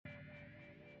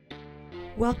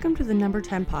Welcome to the Number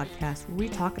 10 podcast, where we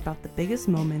talk about the biggest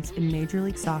moments in Major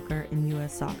League Soccer and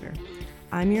U.S. soccer.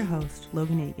 I'm your host,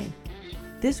 Logan Hagan.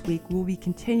 This week, we'll be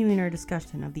continuing our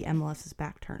discussion of the MLS's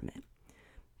back tournament.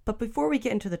 But before we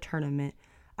get into the tournament,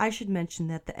 I should mention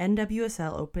that the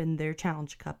NWSL opened their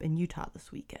Challenge Cup in Utah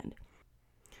this weekend.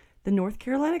 The North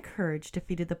Carolina Courage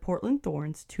defeated the Portland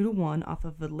Thorns 2-1 off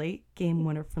of a late game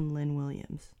winner from Lynn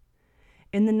Williams.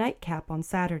 In the nightcap on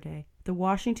Saturday, the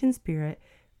Washington Spirit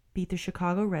beat the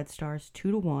Chicago Red Stars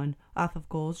 2-1 off of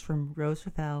goals from Rose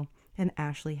Ravel and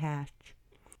Ashley Hatch.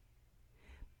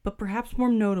 But perhaps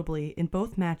more notably, in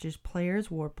both matches,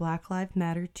 players wore Black Lives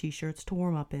Matter t-shirts to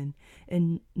warm up in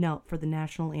and knelt for the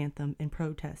national anthem in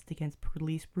protest against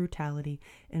police brutality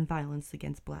and violence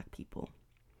against Black people.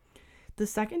 The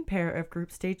second pair of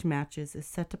group stage matches is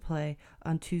set to play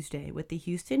on Tuesday, with the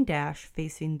Houston Dash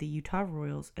facing the Utah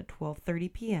Royals at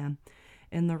 12:30 p.m.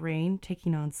 and the Reign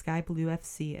taking on Sky Blue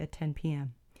FC at 10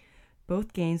 p.m.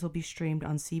 Both games will be streamed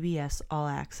on CBS All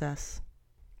Access.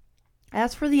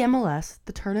 As for the MLS,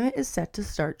 the tournament is set to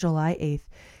start July 8th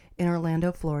in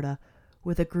Orlando, Florida,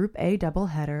 with a Group A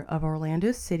doubleheader of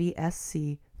Orlando City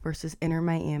SC versus Inter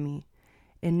Miami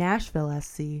and Nashville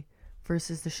SC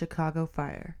versus the Chicago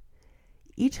Fire.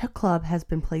 Each club has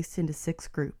been placed into 6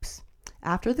 groups.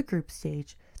 After the group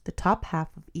stage, the top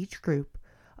half of each group,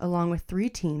 along with 3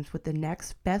 teams with the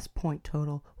next best point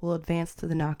total, will advance to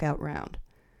the knockout round.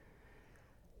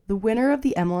 The winner of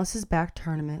the MLS's back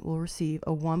tournament will receive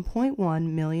a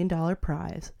 $1.1 million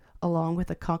prize, along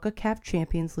with a CONCACAF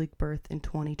Champions League berth in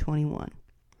 2021.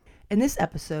 In this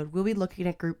episode, we'll be looking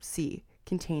at Group C,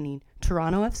 containing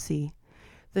Toronto FC,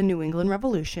 the New England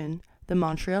Revolution, the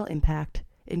Montreal Impact,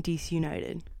 and DC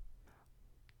United.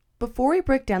 Before we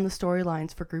break down the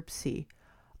storylines for Group C,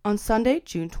 on Sunday,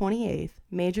 June 28th,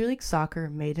 Major League Soccer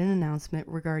made an announcement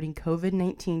regarding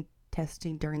COVID-19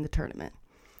 testing during the tournament.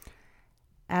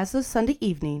 As of Sunday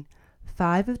evening,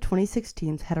 5 of 26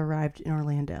 teams had arrived in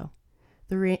Orlando.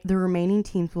 The remaining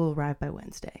teams will arrive by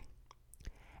Wednesday.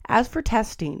 As for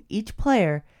testing, each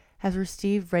player has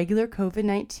received regular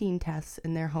COVID-19 tests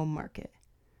in their home market.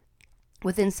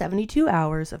 Within 72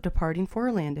 hours of departing for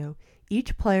Orlando,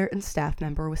 each player and staff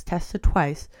member was tested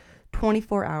twice,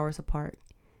 24 hours apart.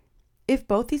 If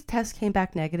both these tests came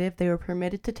back negative, they were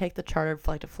permitted to take the chartered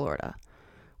flight to Florida.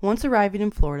 Once arriving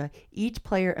in Florida, each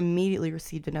player immediately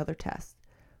received another test.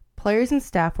 Players and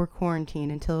staff were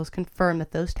quarantined until it was confirmed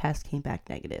that those tests came back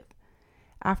negative.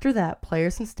 After that,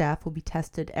 players and staff will be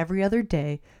tested every other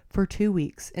day for 2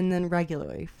 weeks and then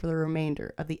regularly for the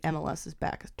remainder of the MLS's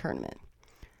back tournament.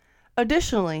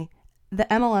 Additionally, the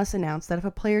MLS announced that if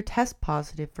a player tests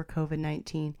positive for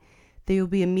COVID-19, they will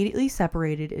be immediately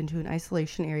separated into an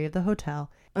isolation area of the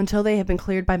hotel until they have been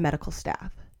cleared by medical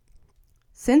staff.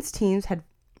 Since teams had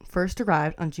first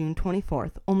arrived on June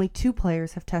 24th, only 2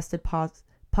 players have tested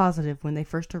positive when they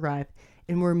first arrived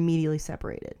and were immediately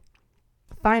separated.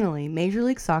 Finally, Major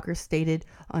League Soccer stated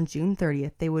on June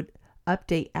 30th they would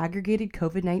update aggregated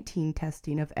COVID-19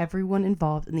 testing of everyone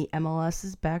involved in the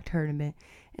MLS's back tournament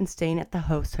and staying at the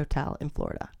host hotel in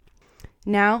Florida.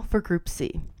 Now for Group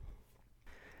C.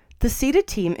 The seeded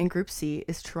team in Group C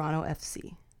is Toronto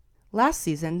FC. Last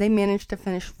season, they managed to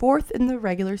finish 4th in the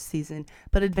regular season,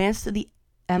 but advanced to the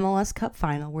MLS Cup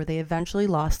final, where they eventually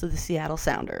lost to the Seattle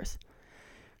Sounders.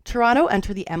 Toronto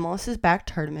entered the MLS's back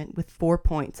tournament with 4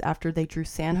 points after they drew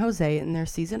San Jose in their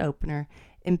season opener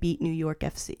and beat New York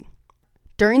FC.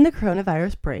 During the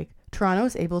coronavirus break, Toronto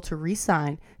was able to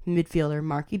re-sign midfielder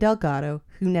Marky Delgado,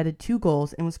 who netted 2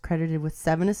 goals and was credited with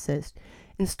 7 assists,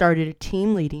 and started a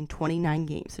team-leading 29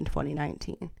 games in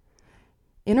 2019.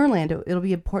 In Orlando, it'll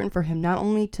be important for him not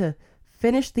only to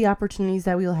finish the opportunities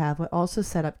that we'll have, but also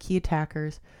set up key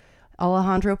attackers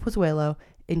Alejandro Pozuelo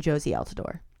and Josie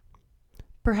Altidore.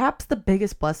 Perhaps the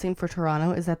biggest blessing for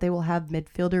Toronto is that they will have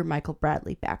midfielder Michael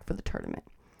Bradley back for the tournament.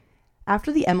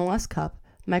 After the MLS Cup,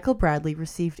 Michael Bradley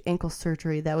received ankle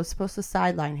surgery that was supposed to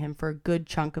sideline him for a good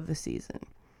chunk of the season.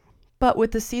 But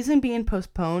with the season being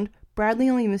postponed, Bradley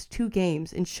only missed 2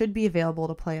 games and should be available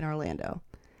to play in Orlando.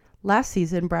 Last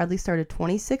season, Bradley started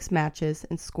 26 matches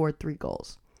and scored 3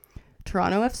 goals.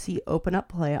 Toronto FC open up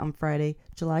play on Friday,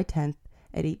 July 10th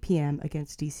at 8 p.m.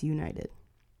 against DC United.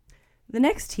 The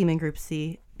next team in Group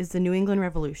C is the New England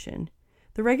Revolution.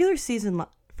 The regular season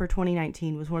for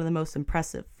 2019 was one of the most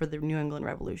impressive for the New England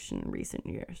Revolution in recent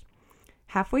years.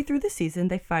 Halfway through the season,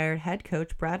 they fired head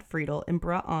coach Brad Friedel and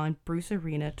brought on Bruce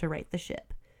Arena to right the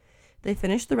ship. They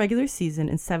finished the regular season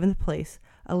in 7th place,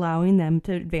 allowing them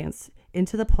to advance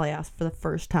into the playoffs for the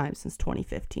first time since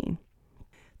 2015.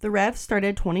 The Revs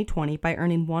started 2020 by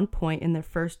earning 1 point in their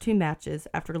first 2 matches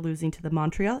after losing to the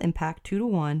Montreal Impact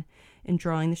 2-1 in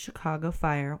drawing the Chicago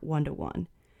Fire 1-1.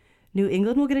 New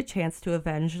England will get a chance to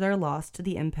avenge their loss to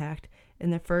the Impact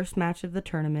in the first match of the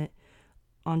tournament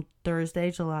on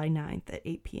Thursday, July 9th at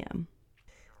 8 p.m.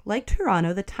 Like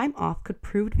Toronto, the time off could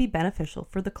prove to be beneficial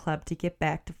for the club to get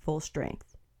back to full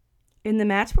strength. In the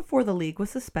match before the league was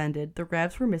suspended, the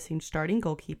Revs were missing starting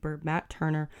goalkeeper Matt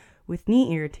Turner with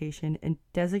knee irritation and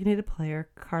designated player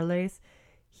Carles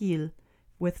Gil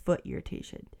with foot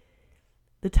irritation.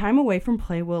 The time away from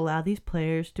play will allow these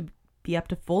players to be up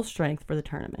to full strength for the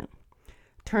tournament.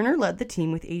 Turner led the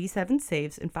team with 87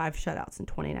 saves and 5 shutouts in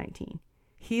 2019.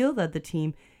 Gil led the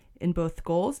team in both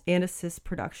goals and assists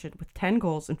production with 10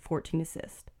 goals and 14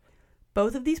 assists.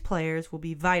 Both of these players will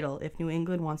be vital if New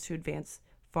England wants to advance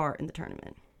far in the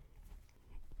tournament.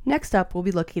 Next up, we'll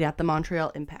be looking at the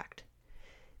Montreal Impact.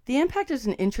 The Impact is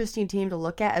an interesting team to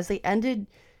look at as they ended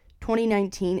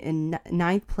 2019 in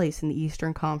 9th place in the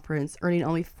Eastern Conference, earning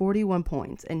only 41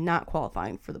 points and not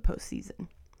qualifying for the postseason.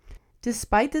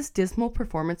 Despite this dismal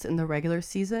performance in the regular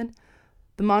season,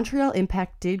 the Montreal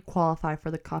Impact did qualify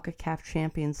for the CONCACAF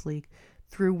Champions League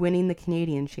through winning the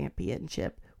Canadian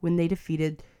Championship when they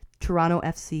defeated Toronto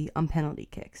FC on penalty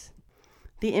kicks.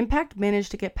 The Impact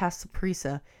managed to get past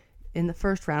Saprissa in the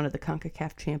first round of the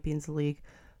CONCACAF Champions League,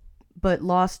 but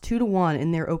lost 2-1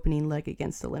 in their opening leg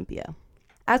against Olympia.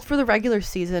 As for the regular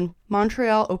season,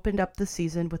 Montreal opened up the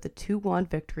season with a 2-1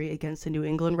 victory against the New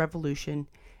England Revolution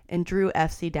and drew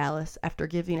FC Dallas after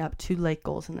giving up 2 late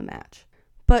goals in the match.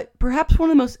 But perhaps one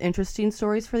of the most interesting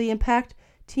stories for the Impact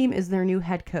team is their new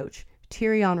head coach,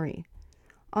 Thierry Henry.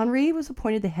 Henry was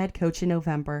appointed the head coach in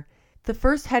November, the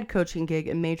first head coaching gig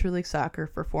in Major League Soccer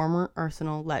for former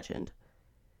Arsenal legend.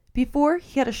 Before,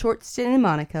 he had a short stint in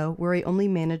Monaco where he only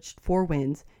managed 4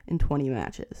 wins in 20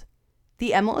 matches.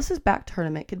 The MLS's back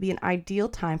tournament could be an ideal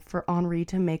time for Henry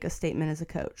to make a statement as a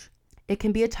coach. It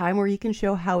can be a time where he can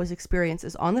show how his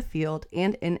experiences on the field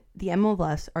and in the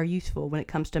MLS are useful when it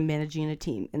comes to managing a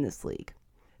team in this league.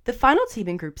 The final team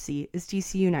in Group C is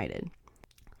DC United.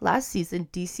 Last season,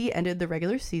 DC ended the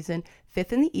regular season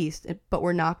 5th in the East, but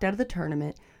were knocked out of the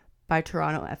tournament by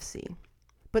Toronto FC.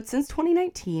 But since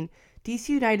 2019, DC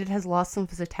United has lost some of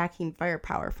his attacking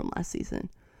firepower from last season.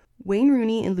 Wayne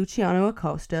Rooney and Luciano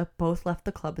Acosta both left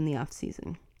the club in the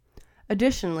offseason.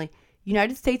 Additionally,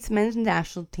 United States men's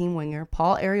national team winger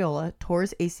Paul Arriola tore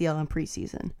his ACL in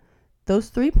preseason. Those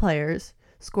 3 players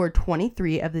scored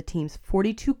 23 of the team's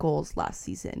 42 goals last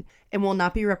season and will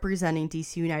not be representing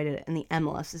DC United in the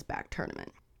MLS's back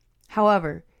tournament.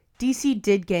 However, DC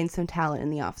did gain some talent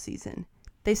in the offseason.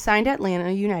 They signed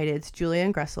Atlanta United's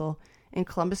Julian Gressel and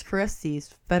Columbus Crew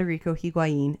SC's Federico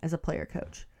Higuain as a player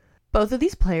coach. Both of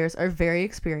these players are very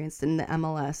experienced in the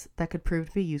MLS that could prove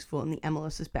to be useful in the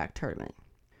MLS's back tournament.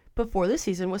 Before the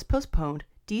season was postponed,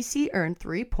 DC earned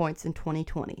 3 points in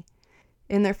 2020.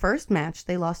 In their first match,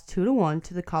 they lost 2-1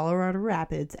 to the Colorado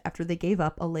Rapids after they gave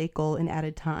up a late goal in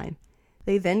added time.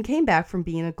 They then came back from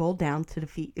being a goal down to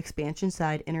defeat expansion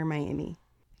side Inter Miami.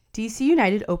 DC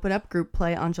United opened up group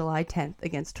play on July 10th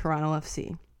against Toronto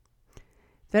FC.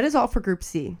 That is all for Group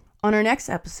C. On our next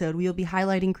episode, we will be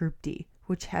highlighting Group D,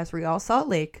 which has Real Salt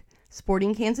Lake,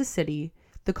 Sporting Kansas City,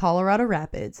 the Colorado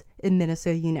Rapids, and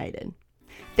Minnesota United.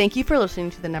 Thank you for listening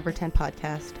to the Number 10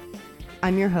 podcast.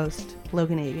 I'm your host,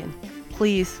 Logan Agan.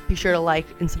 Please be sure to like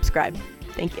and subscribe.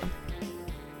 Thank you.